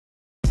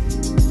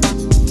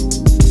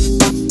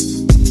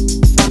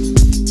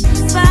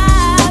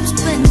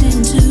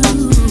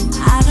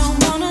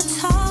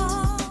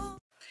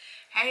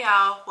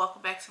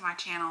back to my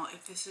channel.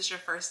 If this is your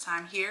first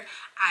time here,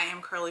 I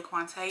am Curly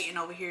Quante, and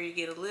over here you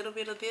get a little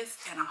bit of this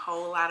and a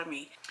whole lot of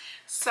me.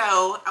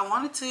 So I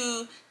wanted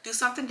to do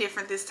something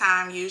different this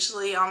time.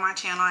 Usually on my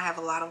channel I have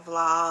a lot of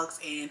vlogs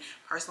and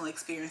personal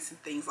experience and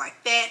things like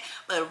that,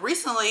 but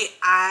recently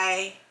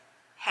I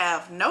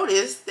have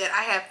noticed that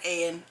I have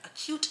an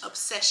acute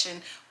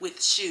obsession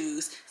with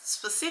shoes,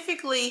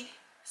 specifically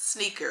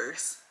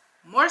sneakers,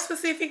 more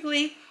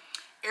specifically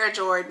Air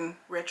Jordan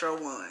Retro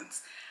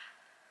 1s.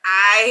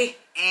 I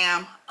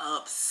am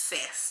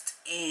obsessed,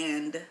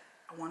 and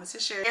I wanted to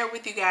share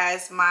with you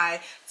guys my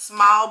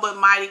small but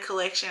mighty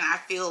collection. I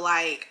feel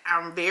like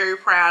I'm very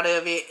proud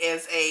of it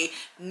as a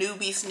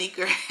newbie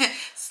sneakerhead.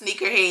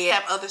 I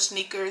have other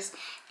sneakers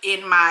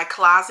in my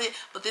closet,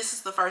 but this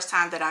is the first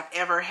time that I've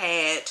ever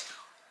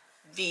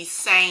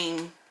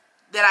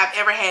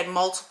had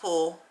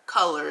multiple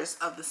colors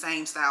of the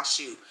same style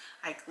shoe.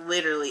 Like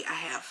literally I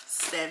have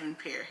 7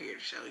 pair here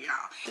to show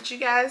y'all, but you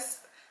guys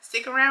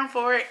stick around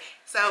for it.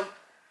 So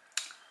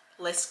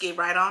let's get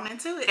right on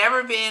into it.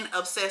 Never been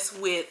obsessed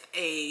with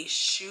a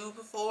shoe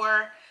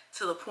before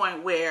to the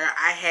point where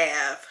I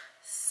have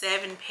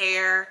 7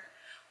 pair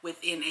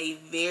within a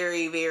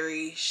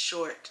very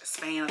short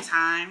span of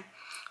time.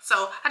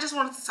 So I just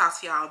wanted to talk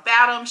to y'all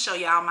about them, show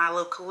y'all my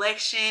little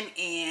collection,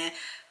 and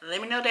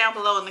let me know down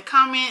below in the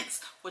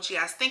comments what you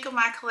guys think of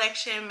my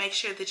collection. Make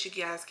sure that you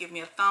guys give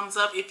me a thumbs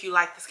up if you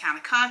like this kind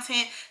of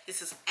content.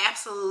 This is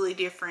absolutely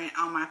different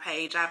on my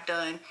page. I've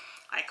done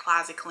like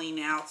closet clean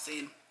outs,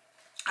 and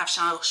I've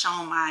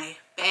shown my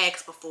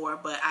bags before,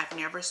 but I've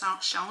never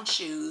shown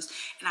shoes,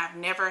 and I've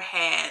never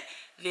had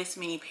this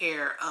many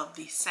pair of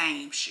the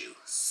same shoe.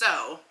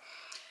 So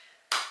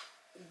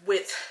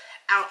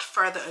without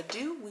further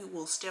ado, we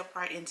will step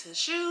right into the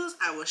shoes.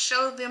 I will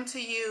show them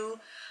to you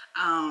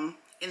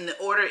in the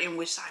order in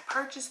which I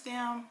purchased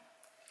them,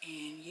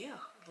 and yeah,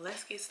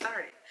 let's get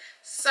started.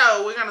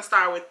 So we're gonna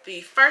start with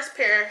the first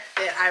pair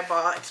that I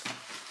bought,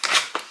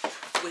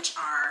 which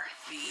are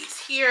these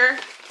here,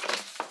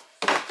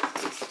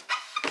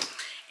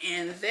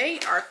 and they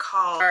are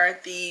called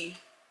the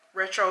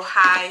Retro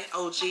High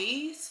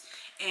OGs,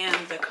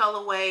 and the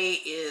colorway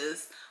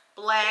is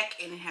black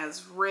and it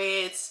has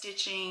red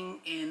stitching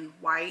and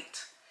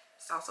white.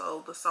 It's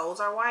also, the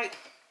soles are white.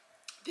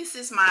 This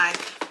is my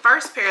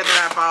first pair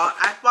that I bought.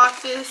 I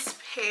bought this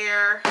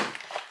pair,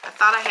 I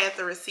thought I had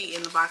the receipt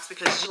in the box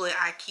because usually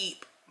I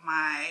keep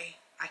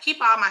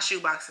all my shoe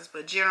boxes,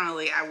 but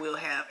generally I will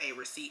have a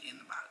receipt in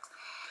the box,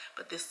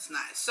 but this is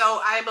not. So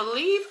I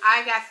believe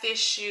I got this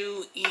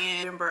shoe in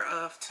November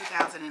of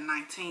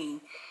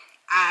 2019.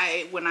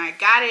 When I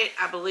got it,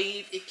 I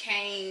believe it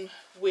came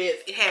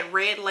with, it had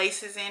red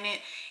laces in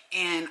it,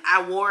 and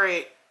I wore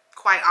it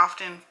quite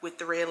often with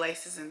the red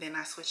laces, and then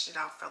I switched it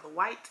out for the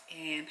white.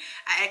 And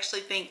I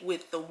actually think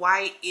with the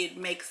white it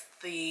makes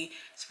the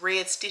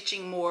red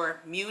stitching more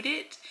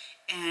muted,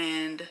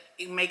 and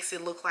it makes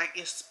it look like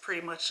it's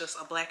pretty much just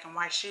a black and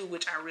white shoe,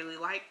 which I really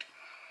liked.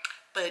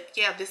 But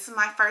yeah, this is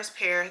my first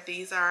pair.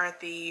 These are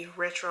the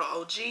Retro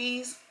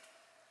OGs,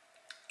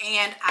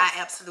 and I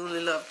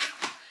absolutely love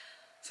them.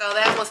 So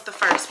that was the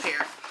first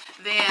pair.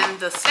 Then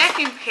the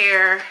second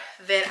pair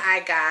that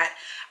I got,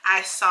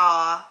 I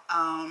saw,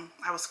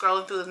 I was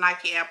scrolling through the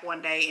Nike app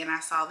one day, and I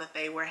saw that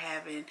they were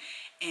having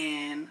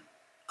an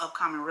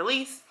upcoming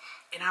release,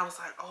 and I was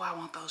like, oh, I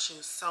want those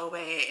shoes so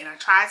bad. And I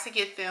tried to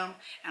get them,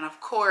 and of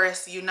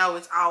course, you know,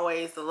 it's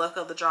always the luck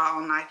of the draw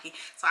on Nike.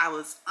 So I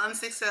was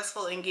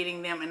unsuccessful in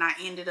getting them, and I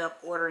ended up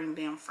ordering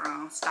them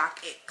from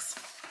StockX.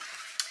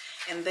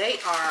 And they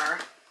are,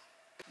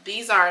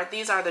 these are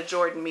the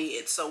Jordan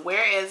mids. So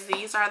whereas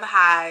these are the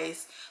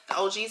highs, the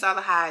OGs are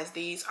the highs,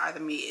 these are the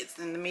mids,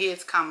 and the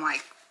mids come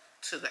like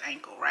to the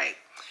ankle, right?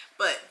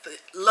 But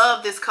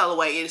love this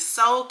colorway. It is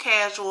so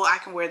casual. I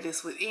can wear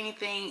this with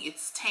anything.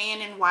 It's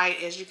tan and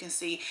white, as you can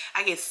see.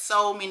 I get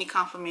so many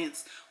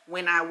compliments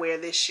when I wear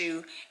this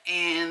shoe,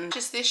 and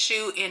just this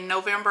shoe in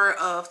November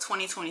of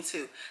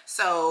 2022.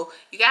 So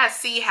you guys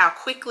see how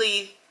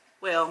quickly,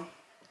 well,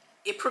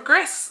 it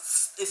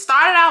progressed. It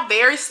started out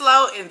very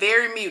slow and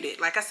very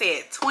muted. Like I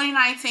said,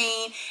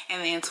 2019,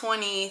 and then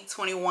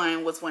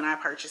 2021 was when I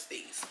purchased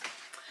these.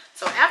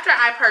 So after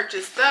I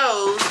purchased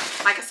those,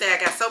 like I said, I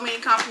got so many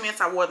compliments.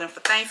 I wore them for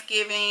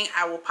Thanksgiving.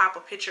 I will pop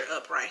a picture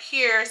up right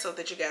here so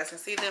that you guys can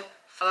see them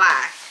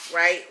fly,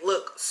 right?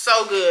 Look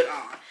so good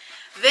on.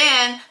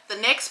 Then the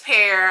next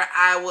pair,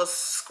 I was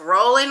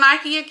scrolling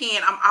Nike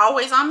again. I'm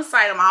always on the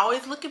site. I'm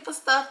always looking for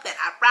stuff that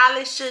I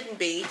probably shouldn't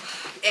be.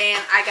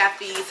 And I got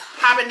these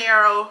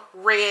habanero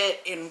red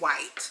and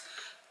white.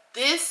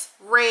 This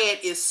red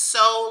is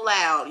so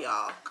loud,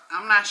 y'all.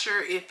 I'm not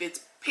sure if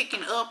it's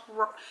picking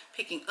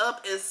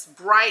up as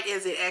bright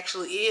as it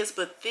actually is,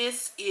 but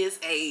this is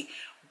a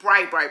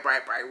bright red.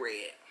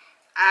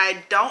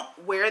 I don't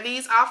wear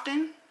these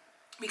often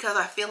because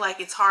I feel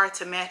like it's hard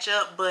to match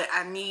up, but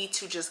I need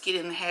to just get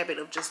in the habit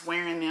of just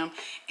wearing them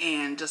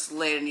and just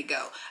letting it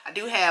go. I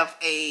do have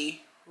a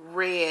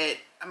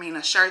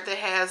shirt that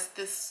has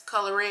this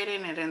color red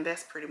in it, and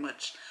that's pretty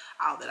much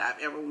all that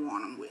I've ever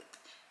worn them with.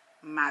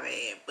 My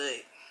bad,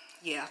 but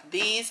yeah,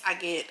 these I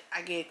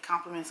get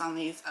compliments on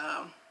these.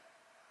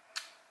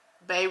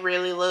 Bay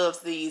really loves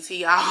these.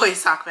 He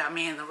always talk about,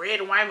 man, the red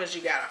and white ones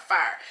you got a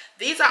fire.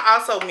 These are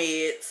also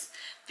mids.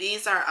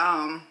 These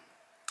are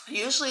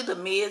usually the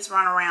mids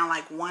run around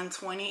like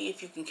 120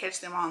 if you can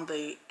catch them on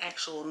the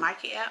actual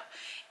Nike app,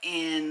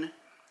 and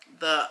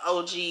the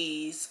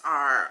OGs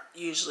are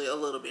usually a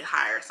little bit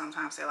higher.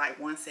 Sometimes they're like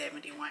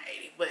 170,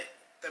 180, but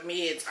the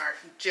mids are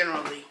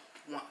generally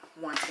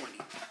 120.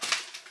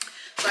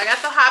 So I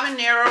got the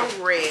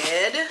habanero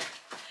red,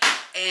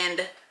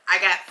 and I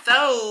got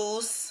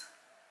those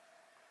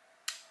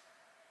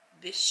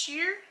this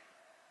year.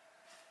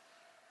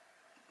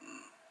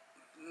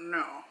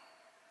 No,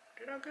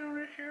 did I get them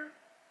this year?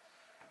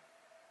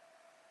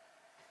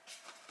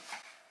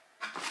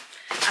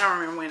 I don't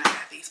remember when I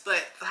got these,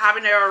 but the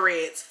habanero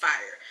red's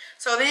fire.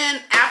 So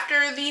then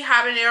after the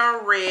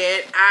habanero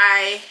red,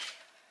 I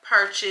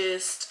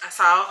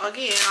saw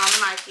again on the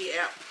Nike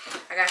app,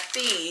 I got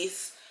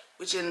these,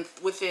 which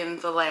within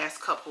the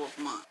last couple of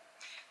months.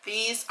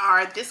 These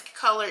are, this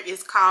color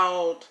is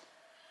called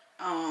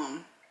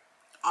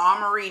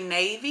Armory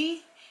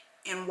Navy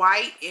in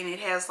white, and it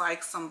has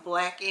like some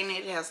black in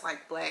it. It has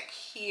like black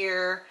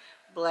here,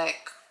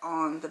 black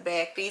on the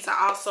back. These are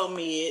also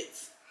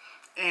mids,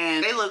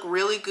 and they look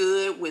really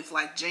good with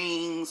like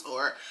jeans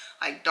or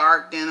like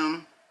dark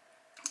denim,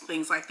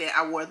 things like that.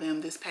 I wore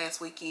them this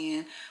past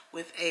weekend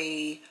with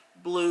a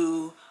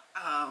blue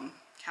kind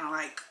of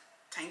like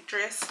tank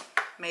dress.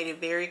 Made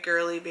it very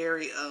girly,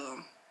 very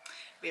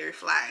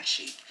fly and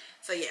chic.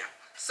 So yeah,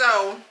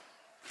 so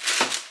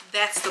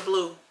that's the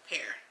blue pair.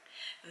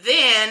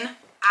 Then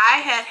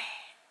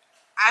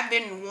I've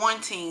been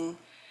wanting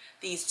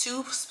these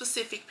two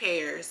specific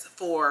pairs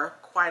for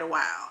quite a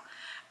while.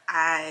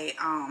 I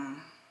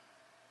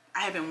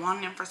have been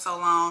wanting them for so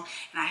long,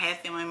 and I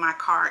had them in my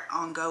cart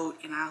on GOAT,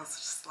 and I was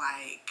just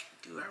like,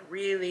 do I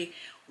really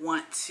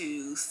want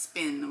to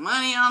spend the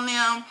money on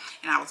them?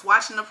 And I was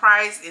watching the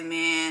price, and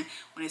then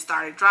when it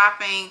started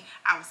dropping,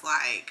 I was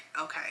like,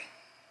 okay,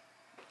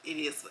 it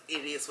is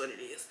what it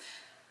is.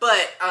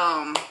 But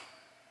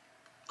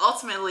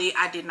ultimately,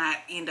 I did not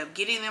end up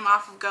getting them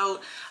off of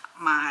GOAT.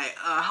 My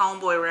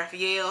homeboy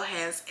Raphael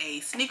has a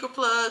sneaker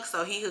plug,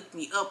 so he hooked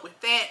me up with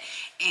that,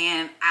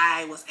 and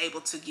I was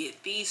able to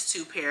get these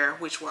two pair,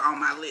 which were on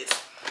my list.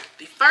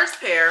 The first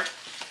pair,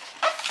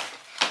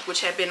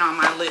 which had been on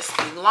my list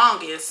the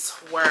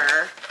longest,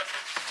 were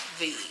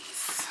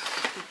these.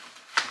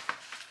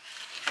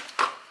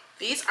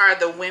 These are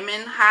the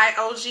women high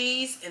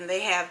OGs, and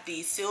they have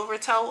the silver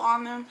toe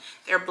on them.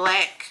 They're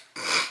black,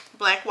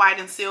 white,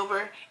 and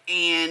silver,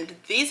 and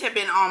these have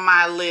been on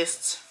my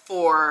list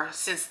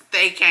since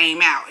they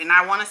came out, and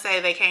I want to say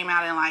they came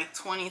out in like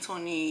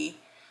 2020,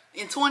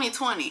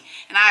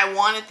 and I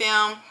wanted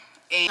them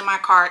in my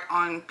cart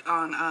on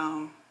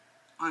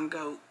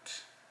GOAT,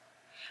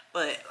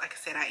 but like I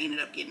said, I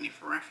ended up getting it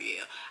for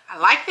Raphael. I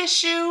like this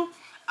shoe.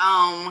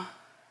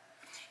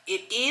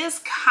 It is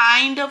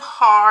kind of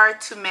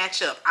hard to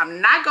match up.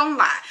 I'm not gonna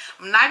lie.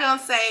 I'm not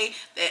gonna say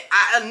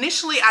that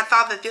initially I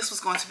thought that this was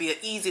going to be an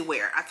easy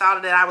wear. I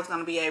thought that I was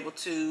gonna be able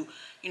to,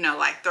 you know,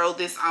 like throw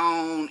this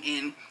on,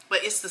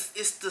 but it's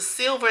the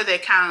silver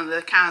that kind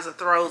of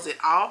throws it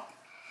off.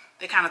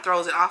 That kind of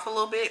throws it off a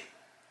little bit,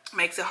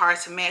 makes it hard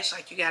to match.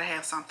 Like, you gotta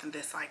have something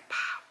that's like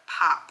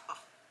pop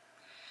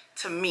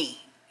to me,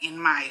 in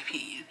my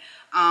opinion.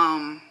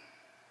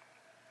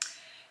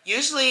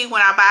 Usually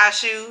when I buy a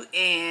shoe,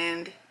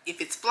 and if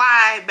it's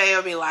fly, Bae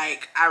will be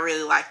like, I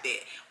really like that.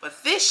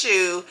 But this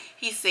shoe,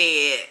 he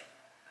said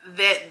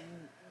that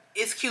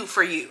it's cute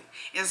for you.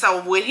 And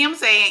so with him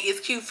saying it's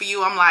cute for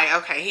you, I'm like,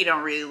 okay, he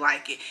don't really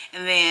like it.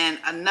 And then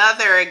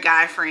another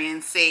guy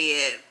friend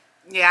said,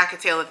 yeah, I could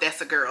tell that that's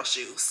a girl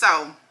shoe.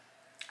 So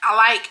I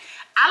like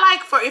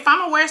for, if I'm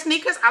gonna wear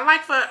sneakers, I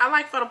like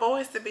for the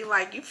boys to be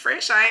like, you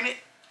fresh, ain't it?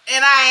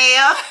 And I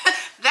am.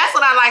 That's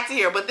what I like to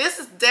hear. But this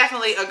is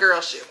definitely a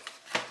girl shoe.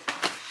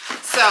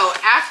 So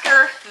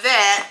after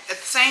that, at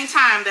the same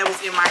time that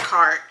was in my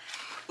cart,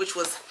 which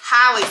was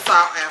highly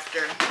sought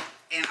after,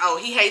 and oh,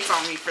 he hates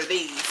on me for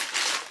these,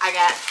 I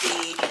got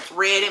the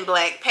red and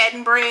black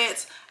patent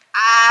breads.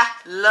 I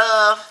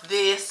love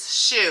this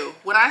shoe.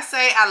 When I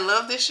say I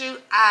love this shoe,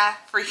 I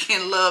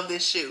freaking love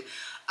this shoe.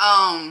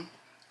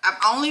 I've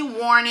only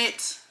worn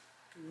it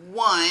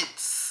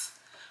once,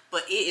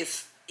 but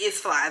it's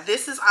fly.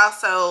 This is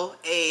also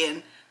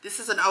this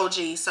is an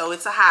OG, so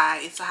it's a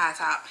high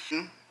top.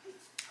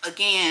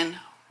 Again,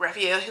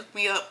 Raphael hooked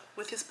me up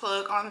with his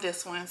plug on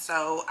this one,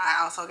 so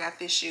I also got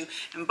this shoe.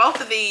 And both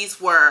of these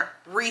were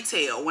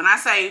retail. When I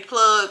say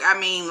plug, I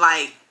mean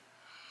like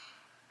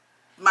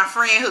my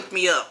friend hooked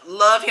me up.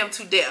 Love him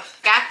to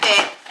death. Got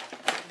that.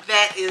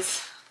 That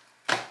is,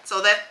 so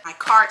that my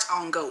cart's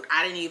on GOAT.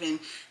 I didn't even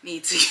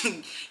need to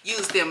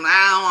use them.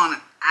 I don't want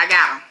them. I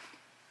got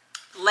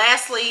them.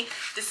 Lastly,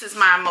 this is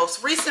my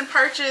most recent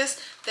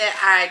purchase that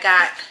I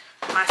got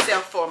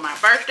myself for my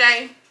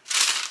birthday.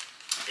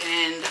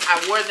 And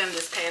I wore them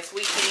this past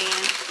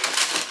weekend,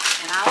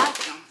 and I like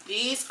them.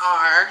 These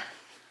are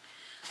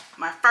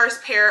my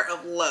first pair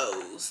of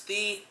lows.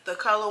 The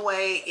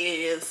colorway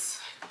is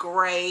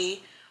gray,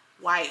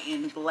 white,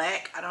 and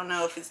black. I don't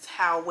know if it's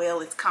how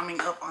well it's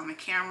coming up on the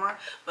camera,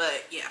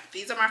 but yeah,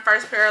 these are my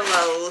first pair of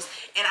lows,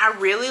 and I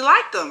really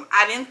like them.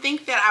 I didn't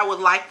think that I would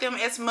like them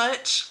as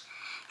much.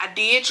 I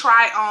did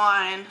try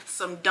on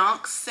some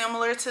dunks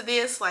similar to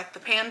this, like the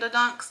panda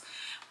dunks,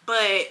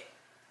 but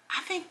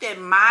I think that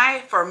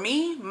for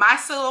me, my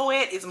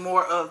silhouette is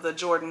more of the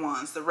Jordan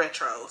 1s, the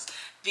retros.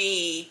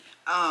 The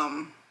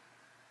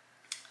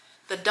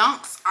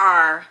dunks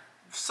are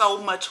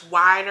so much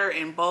wider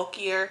and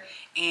bulkier,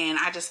 and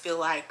I just feel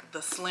like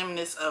the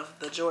slimness of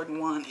the Jordan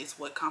 1 is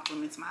what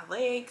complements my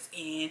legs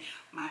and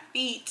my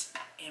feet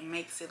and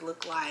makes it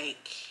look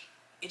like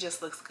it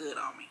just looks good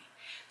on me.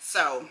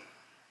 So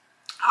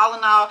all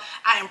in all,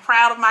 I am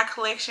proud of my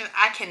collection.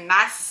 I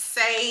cannot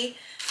say,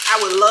 I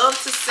would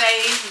love to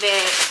say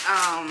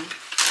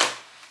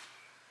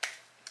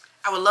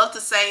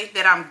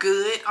that I'm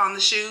good on the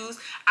shoes.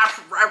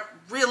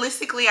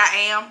 Realistically,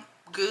 I am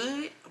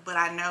good, but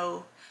I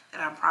know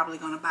that I'm probably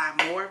going to buy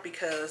more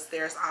because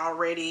there's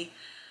already,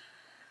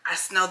 I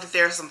know that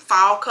there's some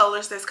fall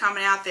colors that's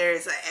coming out. There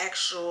is an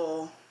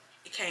actual,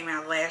 it came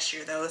out last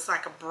year though. It's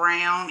like a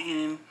brown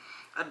and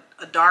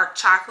a dark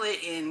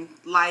chocolate and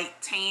light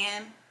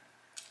tan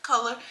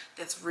color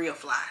that's real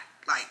fly.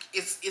 Like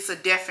it's a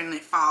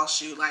definite fall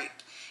shoe, like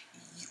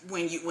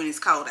when it's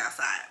cold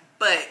outside.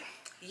 But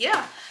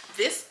yeah,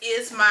 this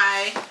is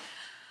my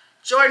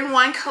Jordan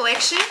 1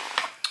 collection,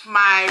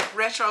 my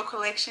retro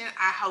collection.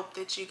 I hope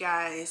that you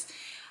guys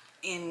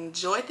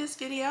enjoyed this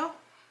video.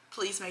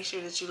 Please make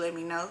sure that you let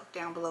me know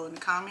down below in the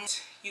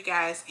comments. You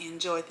guys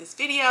enjoyed this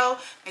video.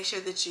 Make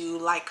sure that you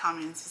like,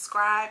 comment, and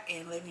subscribe,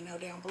 and let me know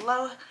down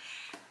below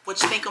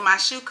what you think of my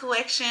shoe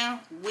collection.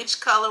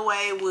 Which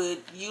colorway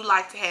would you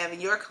like to have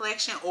in your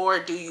collection, or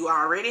do you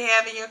already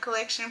have in your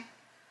collection?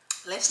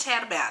 Let's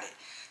chat about it.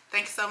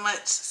 Thanks so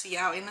much. See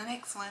y'all in the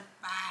next one.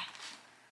 Bye.